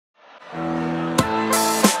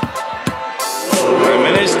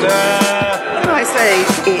I say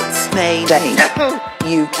it's Mayday.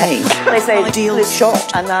 UK. They say my deal is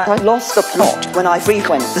shot, and that I lost the plot when I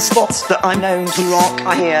frequent the spots that I'm known to rock.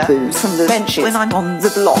 I hear boos from the benches when I'm on the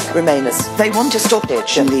block. Remainers, They want to stop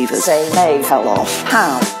it and leave us. say may hell off.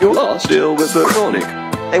 How? Your last deal with the chronic.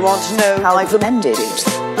 They want to know how I've amended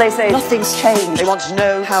it. They say nothing's changed. They want to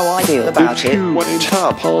know how I feel about it. You went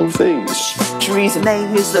up on things. Theresa May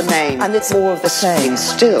is the name, and it's more of the same.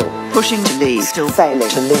 Still Pushing to leave, still failing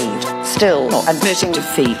to lead. Still not admitting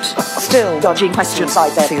defeat. Still dodging questions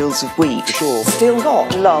like their Fields of wheat. Still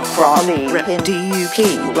got love for our league. Rep in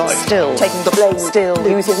DUP. Right. Still taking the blame. Still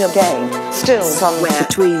losing a game. Still somewhere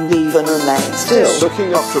between leave and remain. Still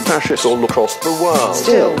Looking up to fascists all across the world.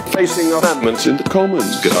 Still Facing amendments in the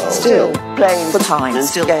Commons, girl. Still playing for time and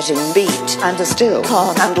Still getting beat, and still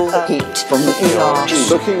can't handle the heat from the ERG.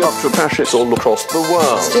 Looking up to fascists all across the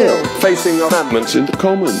world. Still Facing amendments in the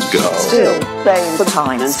Commons, girl. Still playing for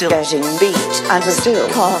time and Still getting beat, and still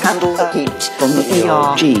can't handle the heat from the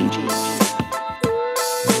ERG.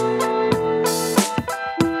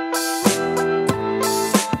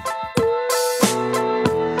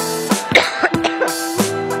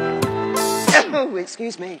 Oh,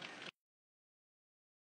 excuse me.